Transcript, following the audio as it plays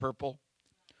purple?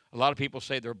 A lot of people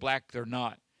say they're black. They're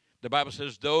not. The Bible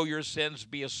says, though your sins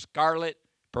be as scarlet,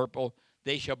 purple,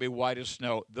 they shall be white as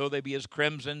snow. Though they be as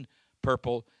crimson,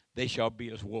 purple, they shall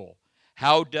be as wool.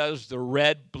 How does the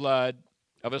red blood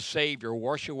of a Savior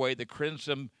wash away the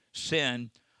crimson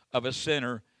sin of a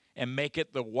sinner and make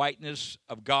it the whiteness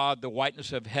of God, the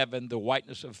whiteness of heaven, the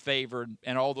whiteness of favor,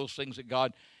 and all those things that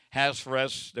God has for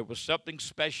us? There was something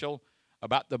special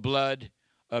about the blood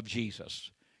of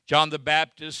Jesus. John the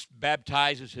Baptist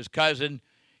baptizes his cousin.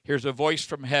 Here's a voice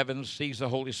from heaven, sees the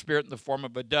Holy Spirit in the form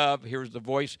of a dove. Here's the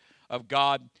voice of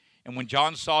God. And when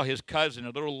John saw his cousin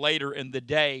a little later in the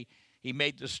day, he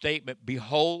made the statement,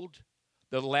 behold,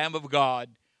 the Lamb of God,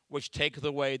 which taketh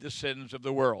away the sins of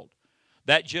the world.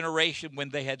 That generation, when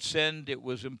they had sinned, it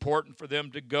was important for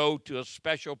them to go to a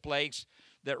special place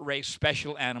that raised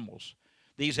special animals.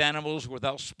 These animals were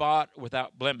without spot,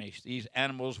 without blemish. These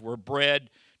animals were bred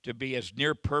to be as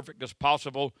near perfect as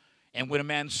possible. And when a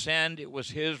man sinned, it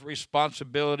was his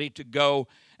responsibility to go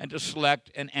and to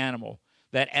select an animal.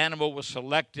 That animal was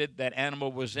selected. That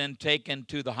animal was then taken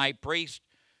to the high priest.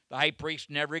 The high priest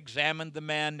never examined the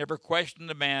man, never questioned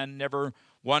the man, never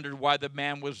wondered why the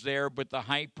man was there, but the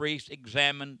high priest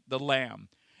examined the lamb.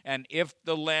 And if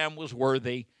the lamb was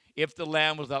worthy, if the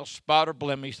lamb was without spot or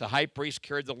blemish, the high priest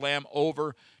carried the lamb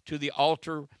over to the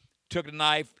altar, took a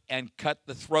knife, and cut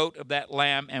the throat of that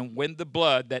lamb. And when the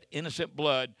blood, that innocent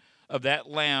blood of that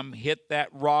lamb, hit that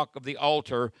rock of the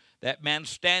altar, that man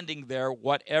standing there,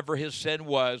 whatever his sin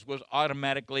was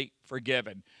automatically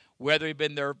forgiven. Whether he'd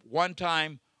been there one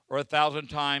time or 1,000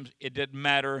 times, it didn't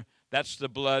matter. That's the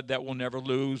blood that will never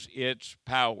lose its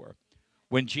power.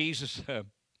 When Jesus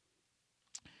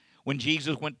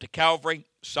went to Calvary,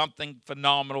 something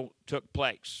phenomenal took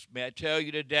place. May I tell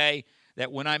you today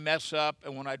that when I mess up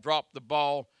and when I drop the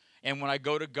ball and when I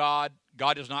go to God,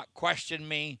 God does not question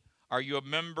me. Are you a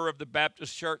member of the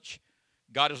Baptist church?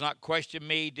 God does not question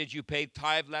me. Did you pay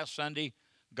tithe last Sunday?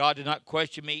 God did not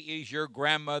question me. Is your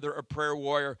grandmother a prayer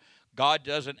warrior? God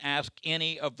doesn't ask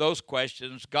any of those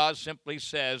questions. God simply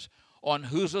says, on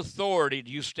whose authority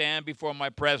do you stand before my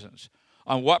presence?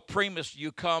 On what premise do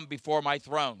you come before my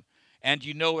throne? And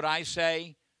you know what I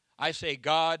say? I say,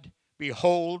 God,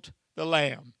 behold the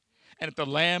Lamb. And if the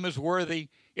Lamb is worthy,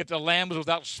 if the Lamb is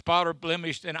without spot or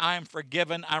blemish, then I am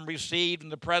forgiven. I'm received in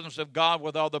the presence of God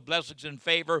with all the blessings and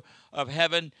favor of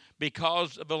heaven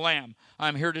because of the Lamb.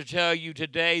 I'm here to tell you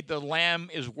today the Lamb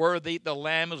is worthy. The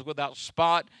Lamb is without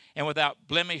spot and without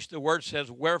blemish. The word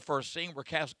says, wherefore seeing we're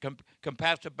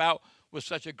compassed about with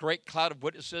such a great cloud of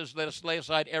witnesses, let us lay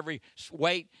aside every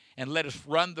weight and let us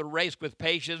run the race with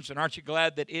patience. And aren't you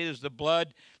glad that it is the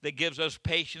blood that gives us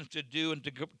patience to do and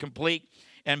to complete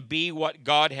and be what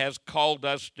God has called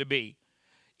us to be?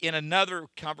 In another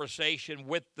conversation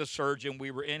with the surgeon, we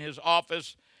were in his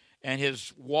office, and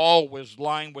his wall was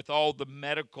lined with all the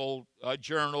medical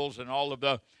journals and all of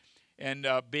the, and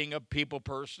being a people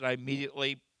person,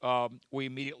 we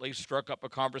immediately struck up a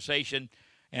conversation,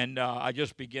 and I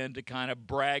just began to kind of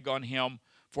brag on him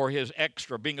for his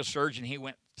extra. Being a surgeon, he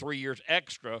went 3 years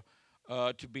extra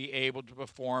to be able to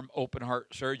perform open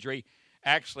heart surgery.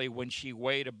 Actually, when she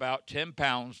weighed about 10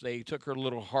 pounds, they took her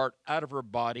little heart out of her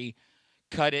body,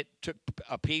 cut it, took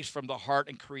a piece from the heart,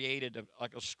 and created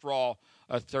like a straw,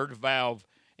 a third valve.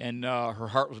 And her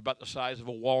heart was about the size of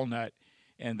a walnut.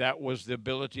 And that was the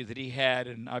ability that he had.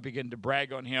 And I began to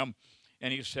brag on him.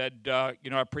 And he said, I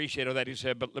appreciate all that. He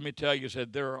said, but let me tell you, he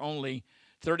said, there are only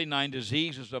 39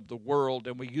 diseases of the world,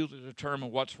 and we usually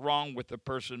determine what's wrong with the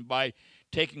person by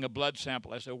taking a blood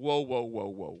sample. I said, whoa, whoa, whoa,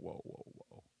 whoa, whoa, whoa,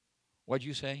 whoa. What'd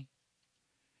you say?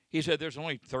 He said, there's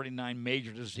only 39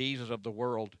 major diseases of the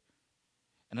world.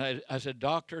 And I said,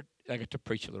 doctor, I got to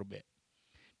preach a little bit.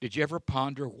 Did you ever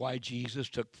ponder why Jesus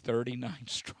took 39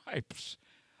 stripes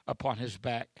upon his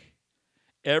back?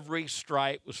 Every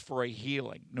stripe was for a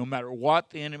healing. No matter what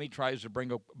the enemy tries to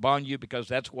bring upon you, because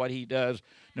that's what he does,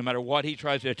 no matter what he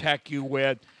tries to attack you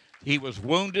with, he was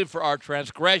wounded for our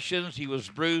transgressions. He was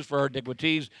bruised for our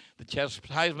iniquities. The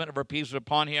chastisement of our peace is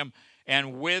upon him.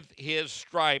 And with his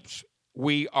stripes,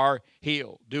 we are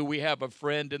healed. Do we have a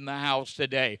friend in the house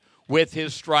today? With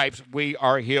his stripes, we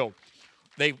are healed.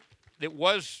 It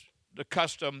was the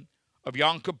custom of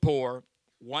Yom Kippur,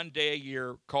 one day a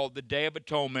year, called the Day of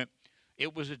Atonement.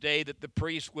 It was a day that the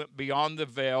priest went beyond the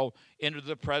veil into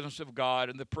the presence of God,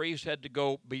 and the priest had to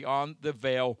go beyond the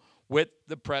veil with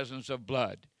the presence of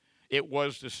blood. It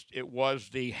was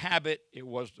the habit, it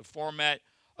was the format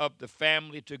of the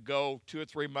family to go 2 or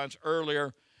 3 months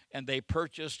earlier, and they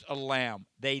purchased a lamb.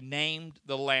 They named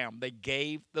the lamb. They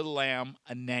gave the lamb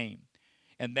a name.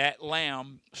 and that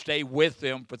lamb stayed with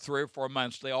them for 3 or 4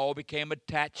 months. They all became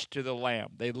attached to the lamb.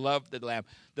 They loved the lamb.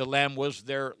 The lamb was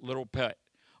their little pet.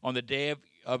 On the day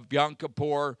of Yom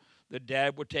Kippur, the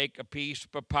dad would take a piece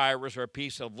of papyrus or a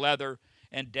piece of leather,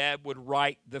 and Dad would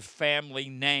write the family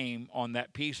name on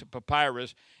that piece of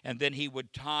papyrus, and then he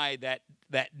would tie that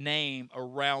name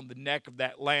around the neck of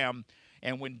that lamb.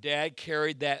 And when Dad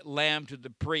carried that lamb to the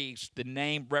priest, the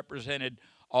name represented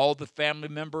all the family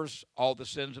members, all the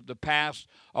sins of the past,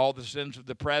 all the sins of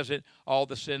the present, all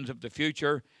the sins of the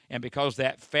future. And because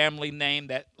that family name,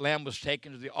 that lamb was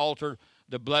taken to the altar,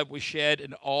 the blood was shed,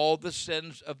 and all the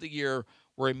sins of the year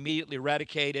were immediately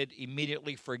eradicated,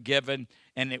 immediately forgiven,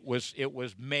 and it was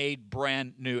made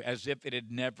brand new, as if it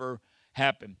had never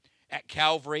happened. At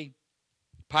Calvary,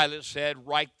 Pilate said,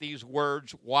 write these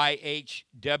words,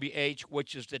 YHWH,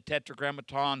 which is the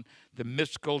Tetragrammaton, the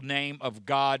mystical name of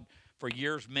God. For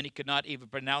years, many could not even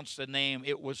pronounce the name.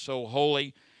 It was so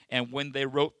holy. And when they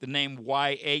wrote the name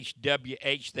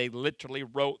YHWH, they literally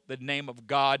wrote the name of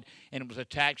God, and it was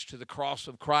attached to the cross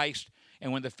of Christ.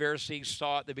 And when the Pharisees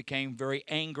saw it, they became very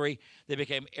angry. They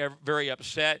became very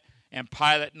upset. And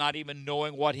Pilate, not even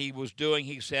knowing what he was doing,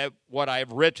 he said, what I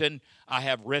have written, I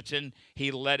have written. He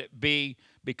let it be.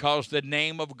 Because the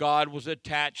name of God was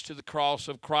attached to the cross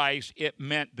of Christ, it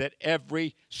meant that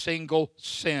every single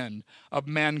sin of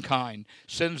mankind,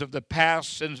 sins of the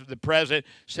past, sins of the present,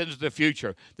 sins of the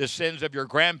future, the sins of your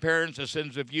grandparents, the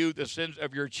sins of you, the sins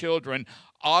of your children,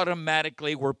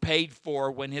 automatically were paid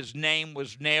for when his name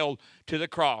was nailed to the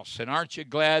cross. And aren't you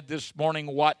glad this morning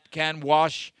what can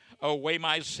wash away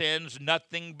my sins?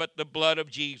 Nothing but the blood of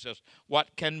Jesus.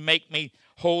 What can make me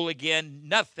whole again?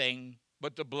 Nothing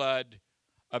but the blood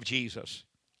of Jesus.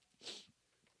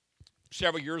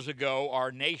 Several years ago,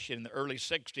 our nation in the early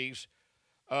 60s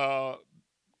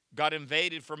got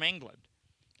invaded from England,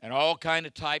 and all kind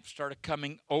of types started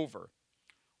coming over.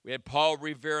 We had Paul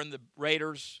Revere and the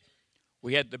Raiders.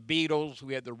 We had the Beatles.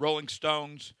 We had the Rolling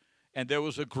Stones. And there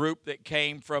was a group that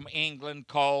came from England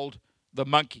called the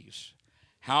Monkees.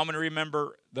 How many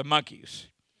remember the Monkees?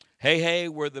 Hey, hey,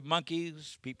 we're the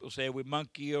Monkees. People say we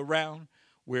monkey around.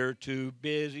 We're too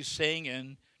busy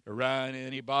singing to run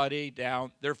anybody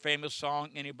down. Their famous song,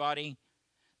 anybody?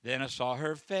 Then I saw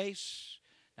her face.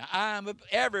 Now,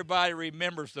 everybody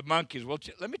remembers the Monkees. Well,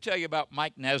 let me tell you about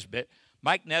Mike Nesbitt.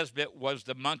 Mike Nesbitt was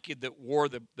the monkey that wore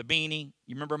the beanie.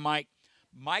 You remember Mike?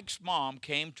 Mike's mom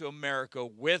came to America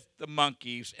with the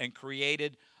Monkees and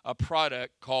created a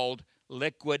product called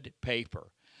liquid paper.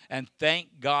 And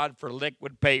thank God for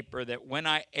liquid paper, that when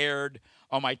I aired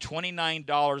on my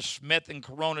 $29 Smith &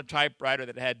 Corona typewriter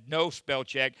that had no spell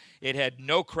check, it had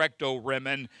no correcto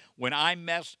ribbon. When I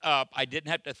messed up, I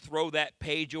didn't have to throw that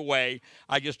page away.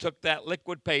 I just took that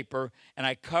liquid paper and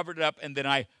I covered it up, and then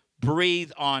I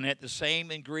breathed on it, the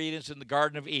same ingredients in the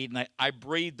Garden of Eden. I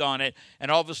breathed on it, and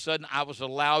all of a sudden I was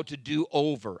allowed to do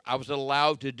over. I was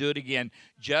allowed to do it again,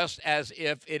 just as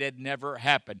if it had never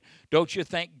happened. Don't you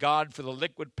thank God for the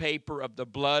liquid paper of the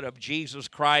blood of Jesus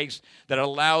Christ that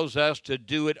allows us to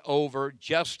do it over,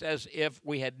 just as if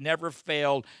we had never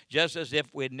failed, just as if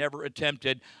we had never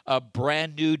attempted a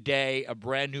brand new day, a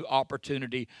brand new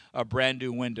opportunity, a brand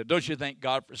new window. Don't you thank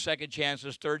God for second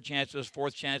chances, third chances,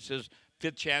 fourth chances,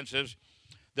 fifth chances?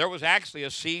 There was actually a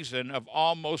season of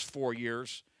almost 4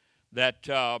 years that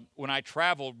when I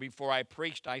traveled before I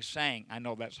preached, I sang. I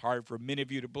know that's hard for many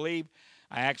of you to believe.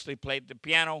 I actually played the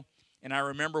piano, and I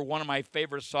remember one of my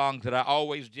favorite songs that I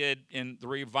always did in the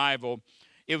revival.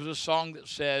 It was a song that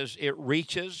says, it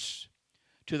reaches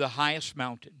to the highest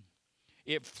mountain.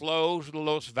 It flows to the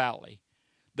lowest valley.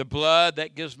 The blood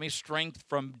that gives me strength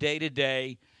from day to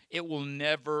day, it will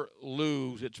never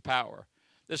lose its power.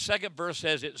 The second verse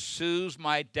says, it soothes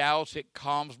my doubts, it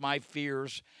calms my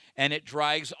fears, and it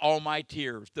dries all my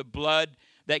tears. The blood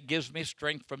that gives me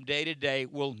strength from day to day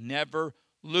will never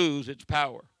lose its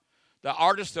power. The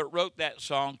artist that wrote that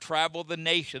song traveled the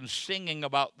nation singing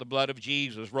about the blood of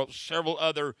Jesus, wrote several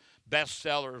other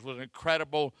bestsellers, was an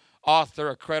incredible author,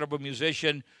 a credible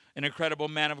musician, an incredible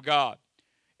man of God.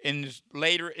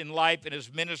 Later in life, in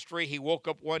his ministry, he woke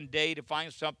up one day to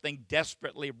find something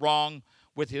desperately wrong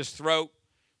with his throat.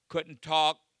 Couldn't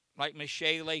talk like Miss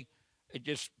Shaley. It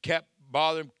just kept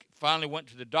bothering him. Finally went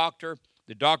to the doctor.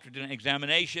 The doctor did an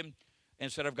examination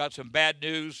and said, I've got some bad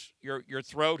news. Your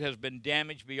throat has been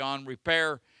damaged beyond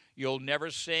repair. You'll never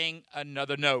sing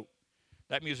another note.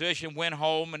 That musician went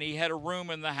home, and he had a room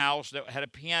in the house that had a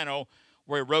piano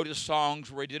where he wrote his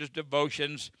songs, where he did his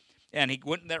devotions. And he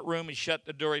went in that room and shut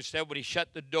the door. He said when he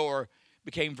shut the door, it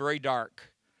became very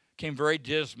dark, became very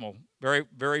dismal, very,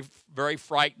 very, very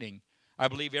frightening. I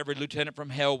believe every lieutenant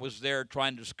from hell was there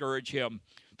trying to discourage him.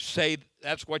 say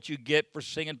that's what you get for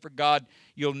singing for God.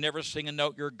 You'll never sing a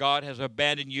note. Your God has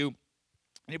abandoned you.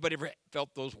 Anybody ever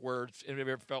felt those words?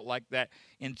 Anybody ever felt like that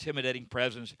intimidating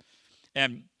presence?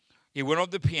 And he went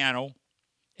over the piano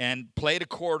and played a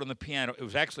chord on the piano. It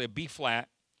was actually a B flat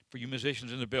for you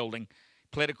musicians in the building.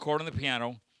 Played a chord on the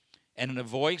piano, and in a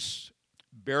voice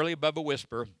barely above a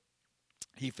whisper,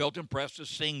 he felt impressed to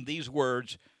sing these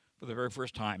words for the very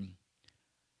first time.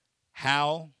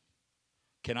 How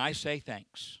can I say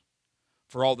thanks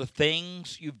for all the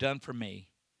things you've done for me?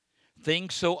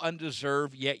 Things so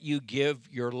undeserved, yet you give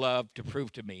your love to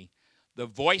prove to me. The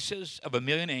voices of a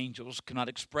million angels cannot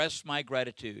express my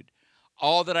gratitude.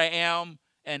 All that I am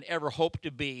and ever hope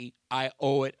to be, I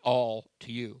owe it all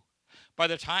to you. By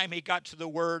the time he got to the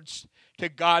words, to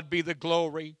God be the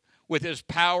glory, with his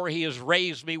power he has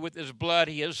raised me, with his blood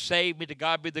he has saved me, to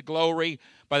God be the glory.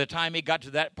 By the time he got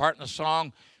to that part in the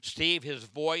song, Steve, his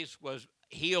voice was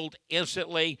healed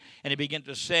instantly, and he began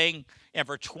to sing. And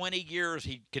for 20 years,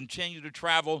 he continued to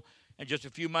travel. And just a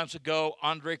few months ago,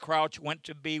 Andre Crouch went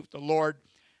to be with the Lord.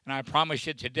 And I promise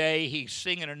you today, he's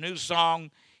singing a new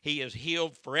song. He is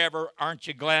healed forever. Aren't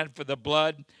you glad for the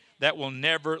blood that will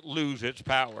never lose its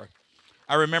power?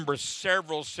 I remember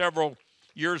several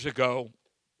years ago,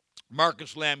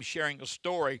 Marcus Lamb sharing a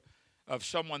story of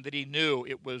someone that he knew.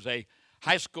 It was a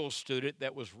high school student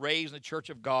that was raised in the Church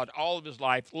of God all of his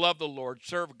life, loved the Lord,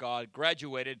 served God,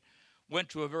 graduated, went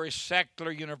to a very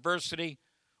secular university,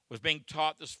 was being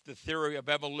taught the theory of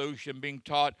evolution, being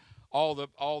taught all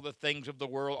the things of the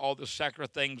world, all the secular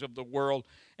things of the world.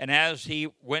 And as he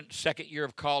went second year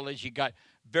of college, he got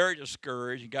very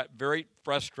discouraged, he got very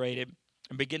frustrated,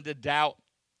 and began to doubt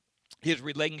his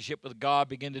relationship with God,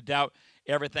 began to doubt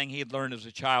everything he had learned as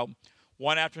a child.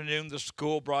 One afternoon, the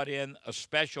school brought in a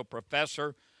special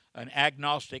professor, an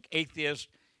agnostic atheist,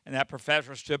 and that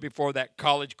professor stood before that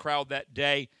college crowd that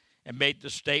day and made the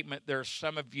statement, there are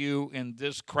some of you in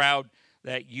this crowd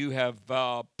that you have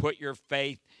put your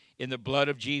faith in the blood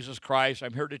of Jesus Christ.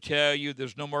 I'm here to tell you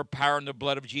there's no more power in the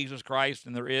blood of Jesus Christ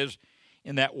than there is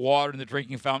in that water in the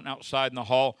drinking fountain outside in the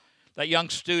hall. That young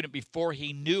student, before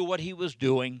he knew what he was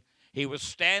doing, he was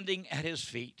standing at his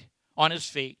feet, on his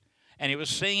feet, and he was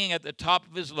singing at the top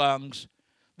of his lungs,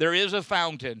 there is a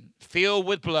fountain filled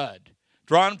with blood,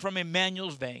 drawn from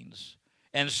Emmanuel's veins,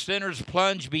 and sinners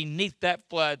plunge beneath that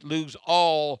flood lose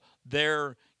all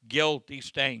their guilty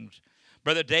stains.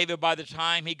 Brother David, by the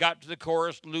time he got to the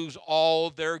chorus, lose all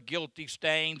their guilty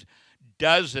stains,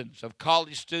 dozens of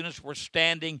college students were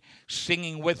standing,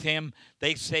 singing with him.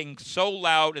 They sang so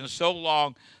loud and so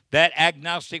long, that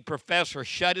agnostic professor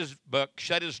shut his book,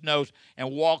 shut his nose,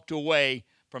 and walked away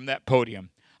from that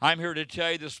podium. I'm here to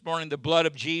tell you this morning the blood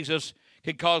of Jesus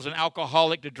can cause an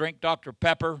alcoholic to drink Dr.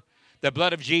 Pepper. The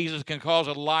blood of Jesus can cause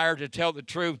a liar to tell the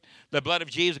truth. The blood of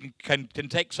Jesus can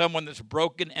take someone that's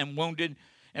broken and wounded.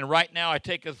 And right now I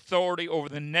take authority over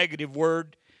the negative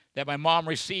word that my mom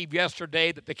received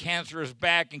yesterday, that the cancer is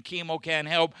back and chemo can't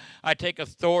help. I take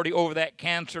authority over that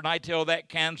cancer, and I tell that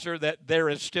cancer that there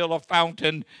is still a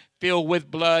fountain filled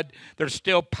with blood. There's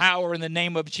still power in the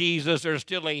name of Jesus. There's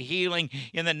still a healing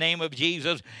in the name of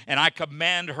Jesus. And I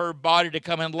command her body to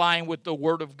come in line with the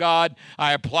word of God.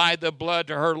 I apply the blood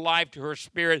to her life, to her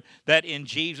spirit, that in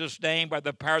Jesus' name, by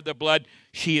the power of the blood,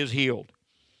 she is healed.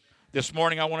 This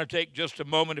morning, I want to take just a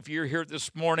moment. If you're here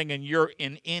this morning and you're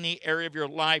in any area of your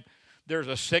life, there's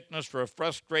a sickness or a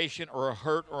frustration or a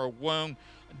hurt or a wound,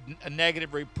 a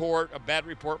negative report, a bad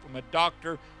report from a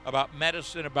doctor about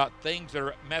medicine, about things that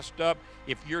are messed up.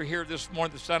 If you're here this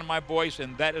morning, the sound of my voice,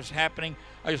 and that is happening,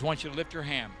 I just want you to lift your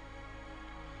hand.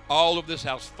 All of this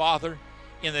house, Father,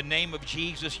 in the name of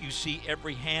Jesus, you see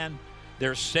every hand.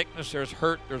 There's sickness, there's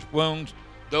hurt, there's wounds.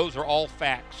 Those are all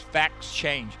facts. Facts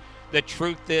change. The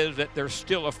truth is that there's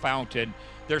still a fountain.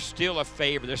 There's still a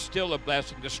favor. There's still a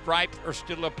blessing. The stripes are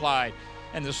still applied.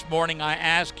 And this morning I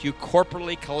ask you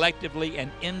corporately, collectively, and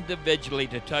individually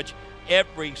to touch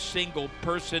every single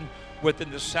person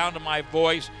within the sound of my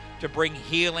voice to bring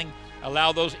healing.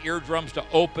 Allow those eardrums to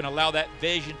open. Allow that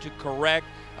vision to correct.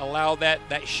 Allow that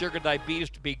sugar diabetes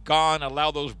to be gone.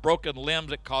 Allow those broken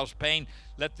limbs that cause pain,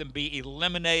 let them be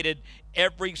eliminated.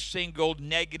 Every single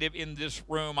negative in this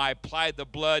room, I apply the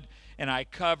blood and I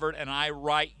covered and I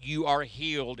write, you are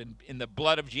healed. And in the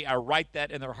blood of Jesus, I write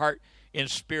that in their heart, in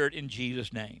spirit, in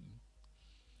Jesus' name.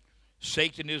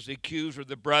 Satan is the accuser of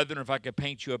the brethren. If I could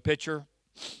paint you a picture,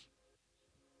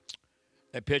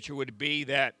 that picture would be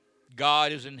that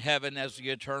God is in heaven as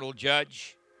the eternal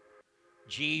judge.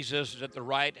 Jesus is at the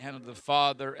right hand of the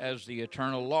Father as the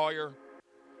eternal lawyer.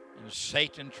 And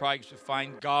Satan tries to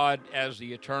find God as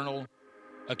the eternal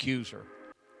accuser.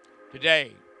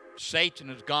 Today, Satan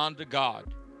has gone to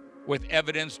God with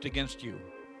evidence against you.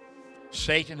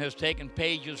 Satan has taken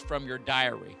pages from your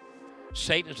diary.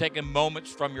 Satan has taken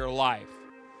moments from your life.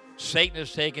 Satan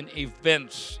has taken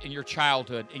events in your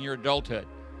childhood, in your adulthood.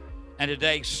 And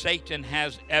today, Satan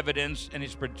has evidence, and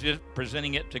he's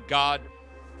presenting it to God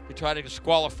to try to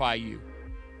disqualify you,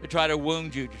 to try to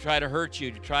wound you, to try to hurt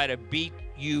you, to try to beat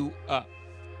you up.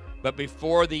 But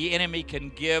before the enemy can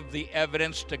give the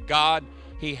evidence to God,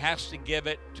 he has to give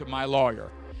it to my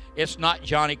lawyer. It's not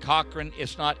Johnny Cochran.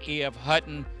 It's not E.F.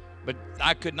 Hutton. But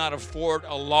I could not afford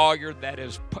a lawyer that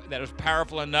is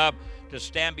powerful enough to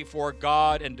stand before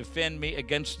God and defend me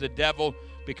against the devil.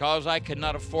 Because I could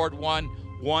not afford one,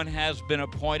 one has been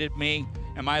appointed me,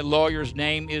 and my lawyer's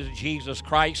name is Jesus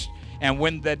Christ. And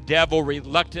when the devil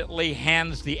reluctantly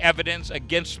hands the evidence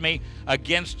against me,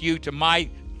 against you, to my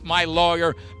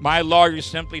lawyer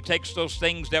simply takes those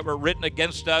things that were written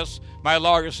against us. My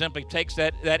lawyer simply takes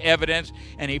that evidence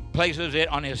and he places it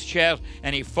on his chest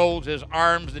and he folds his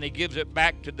arms and he gives it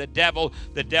back to the devil.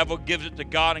 The devil gives it to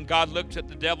God, and God looks at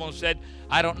the devil and said,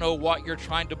 I don't know what you're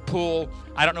trying to pull.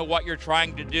 I don't know what you're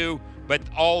trying to do, but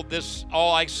all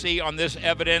I see on this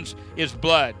evidence is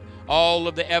blood. All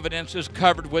of the evidence is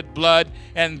covered with blood,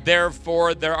 and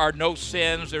therefore there are no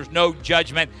sins. There's no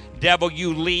judgment. Devil,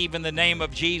 you leave in the name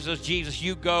of Jesus. Jesus,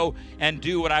 you go and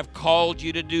do what I've called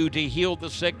you to do, to heal the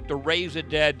sick, to raise the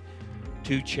dead,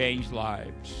 to change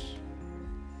lives.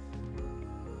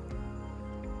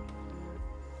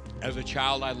 As a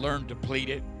child, I learned to plead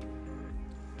it.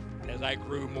 As I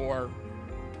grew more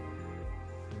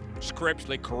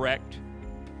scripturally correct,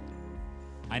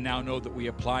 I now know that we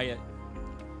apply it.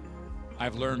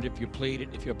 I've learned if you plead it,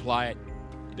 if you apply it,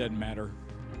 it doesn't matter.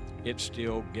 It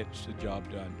still gets the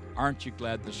job done. Aren't you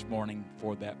glad this morning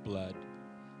for that blood?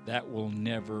 That will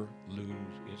never lose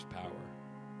its power.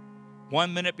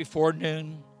 1 minute before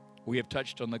noon, we have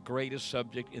touched on the greatest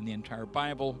subject in the entire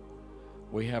Bible.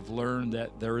 We have learned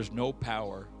that there is no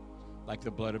power like the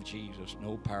blood of Jesus.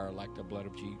 No power like the blood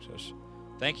of Jesus.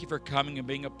 Thank you for coming and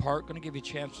being a part. Going to give you a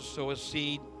chance to sow a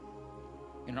seed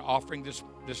in our offering this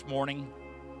morning.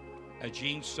 As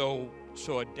Gene so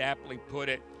adaptly put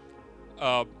it,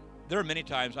 there are many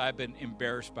times I've been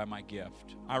embarrassed by my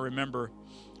gift. I remember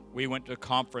we went to a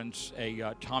conference,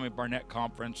 a Tommy Barnett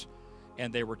conference,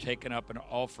 and they were taking up an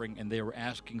offering, and they were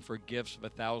asking for gifts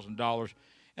of $1,000.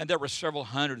 And there were several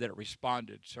hundred that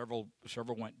responded. Several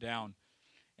went down.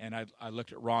 And I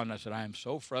looked at Ron and I said, I am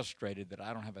so frustrated that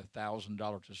I don't have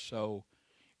 $1,000 to sow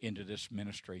into this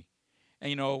ministry.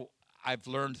 And, you know, I've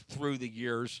learned through the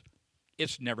years,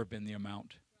 it's never been the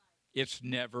amount. It's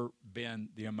never been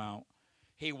the amount.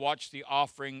 He watched the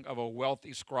offering of a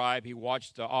wealthy scribe. He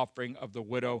watched the offering of the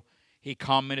widow. He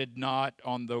commented not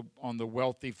on the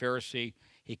wealthy Pharisee.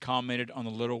 He commented on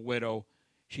the little widow.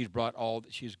 She's brought all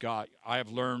that she's got. I have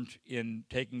learned in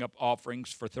taking up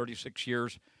offerings for 36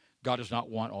 years, God does not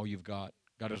want all you've got.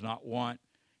 God does not want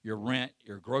your rent,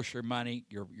 your grocery money,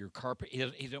 your carpet. He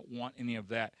doesn't want any of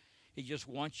that. He just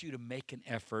wants you to make an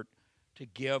effort to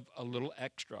give a little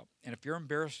extra. And if you're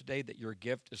embarrassed today that your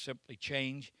gift is simply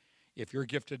change, if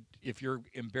you're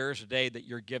embarrassed today that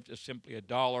your gift is simply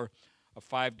 $1, or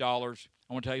 $5,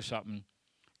 I want to tell you something.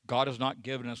 God has not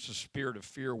given us the spirit of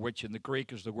fear, which in the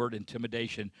Greek is the word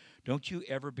intimidation. Don't you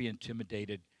ever be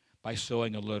intimidated by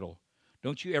sowing a little.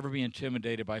 Don't you ever be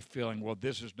intimidated by feeling, well,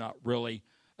 this is not really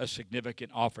a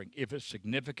significant offering. If it's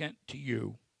significant to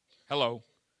you, hello.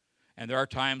 And there are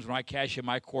times when I cash in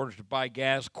my quarters to buy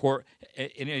gas. I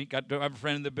have a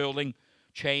friend in the building.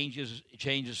 Change is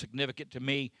significant to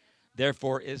me.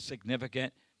 Therefore, it's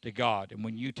significant to God. And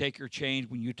when you take your change,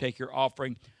 when you take your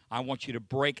offering, I want you to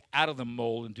break out of the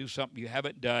mold and do something you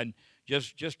haven't done.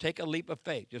 Just take a leap of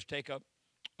faith. Just take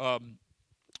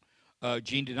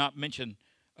Gene did not mention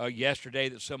yesterday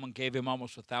that someone gave him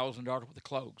almost $1,000 worth of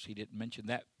clothes. He didn't mention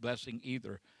that blessing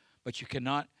either. But you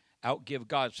cannot outgive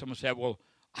God. Someone said, well,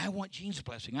 I want Gene's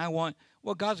blessing.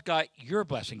 Well, God's got your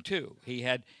blessing too. He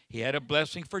had a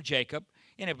blessing for Jacob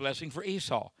and a blessing for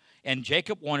Esau. And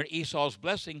Jacob wanted Esau's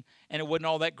blessing, and it wasn't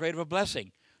all that great of a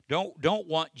blessing. Don't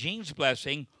want Gene's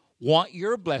blessing. Want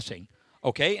your blessing.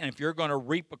 Okay? And if you're going to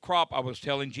reap a crop, I was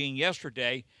telling Gene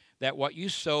yesterday that what you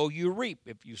sow, you reap.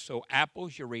 If you sow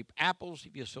apples, you reap apples.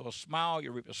 If you sow a smile,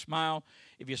 you reap a smile.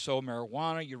 If you sow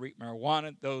marijuana, you reap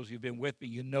marijuana. Those who've been with me,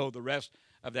 you know the rest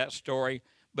of that story.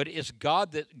 But it's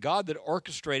God that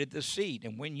orchestrated the seed.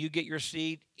 And when you get your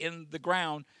seed in the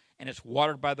ground and it's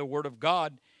watered by the word of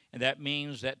God, and that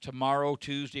means that tomorrow,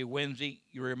 Tuesday, Wednesday,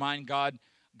 you remind God,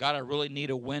 God, I really need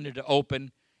a window to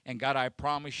open. And God, I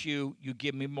promise you, you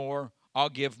give me more, I'll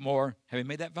give more. Have you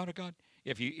made that vow to God?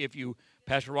 If you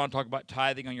Pastor Ron talked about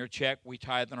tithing on your check. We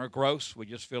tithe on our gross. We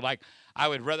just feel like I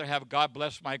would rather have God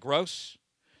bless my gross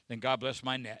than God bless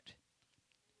my net.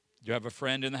 You have a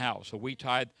friend in the house. So we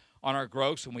tithe on our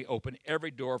gross, and we open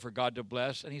every door for God to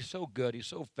bless. And he's so good. He's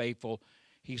so faithful.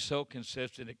 He's so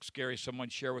consistent. It's scary. Someone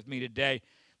shared with me today,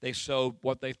 they sold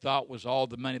what they thought was all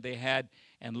the money they had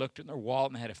and looked in their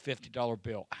wallet and had a $50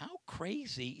 bill. How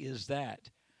crazy is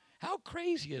that? How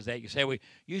crazy is that? You say, well,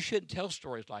 you shouldn't tell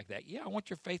stories like that. Yeah, I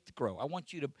want your faith to grow. I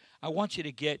want you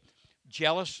to get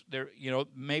jealous. There,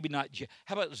 maybe not.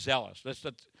 How about zealous?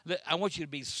 I want you to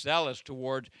be zealous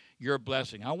towards your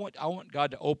blessing. I want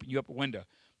God to open you up a window.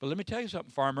 But let me tell you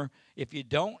something, farmer. If you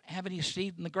don't have any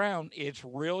seed in the ground, it's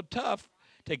real tough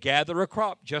to gather a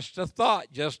crop. Just a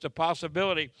thought, just a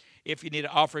possibility. If you need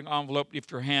an offering envelope, lift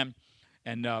your hand,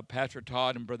 and Pastor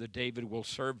Todd and Brother David will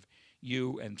serve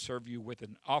you with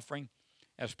an offering.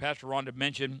 As Pastor Rhonda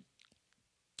mentioned,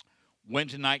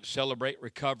 Wednesday night, celebrate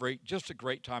recovery. Just a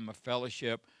great time of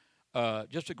fellowship.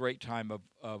 Just a great time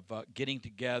of getting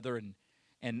together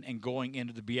and going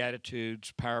into the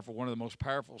Beatitudes. Powerful. One of the most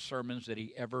powerful sermons that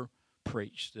he ever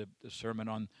preached, the Sermon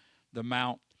on the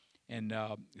Mount. And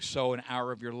sow an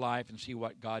hour of your life and see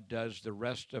what God does the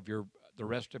rest of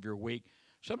your week.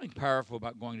 Something powerful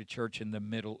about going to church in the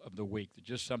middle of the week.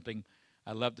 Just something.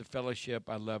 I love the fellowship.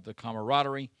 I love the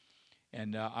camaraderie.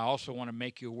 And I also want to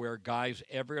make you aware, guys,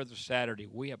 every other Saturday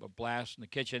we have a blast in the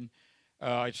kitchen.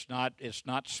 It's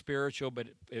not spiritual, but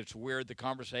it's weird. The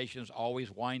conversations always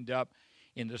wind up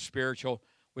in the spiritual.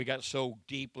 We got so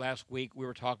deep last week. We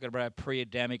were talking about a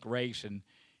pre-Adamic race, and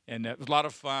it was a lot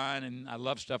of fun, and I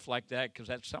love stuff like that because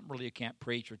that's something really you can't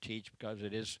preach or teach because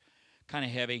it is kind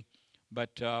of heavy.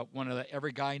 But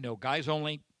every guy, no guys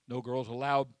only, no girls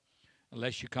allowed.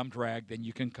 Unless you come drag, then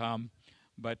you can come.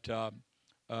 But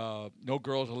no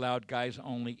girls allowed, guys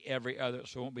only, every other.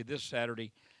 So it won't be this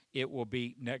Saturday. It will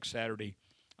be next Saturday.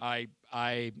 I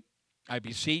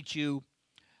beseech you.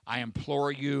 I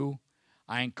implore you.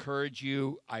 I encourage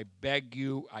you. I beg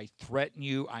you. I threaten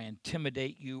you. I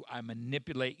intimidate you. I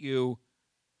manipulate you.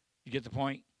 You get the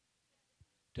point?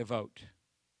 To vote.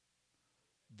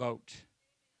 Vote.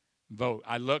 Vote.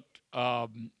 I looked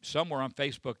somewhere on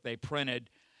Facebook. They printed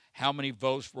how many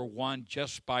votes were won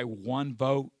just by one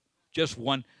vote, just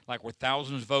one, like where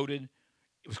thousands voted.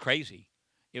 It was crazy.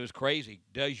 It was crazy.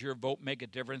 Does your vote make a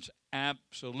difference?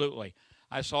 Absolutely.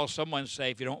 I saw someone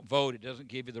say if you don't vote, it doesn't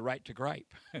give you the right to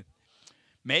gripe.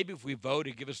 Maybe if we vote,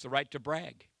 it gives us the right to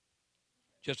brag.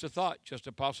 Just a thought, just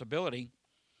a possibility.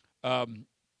 At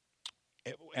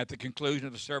the conclusion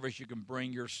of the service, you can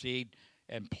bring your seed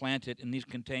and plant it in these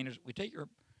containers. We take your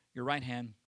right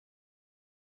hand.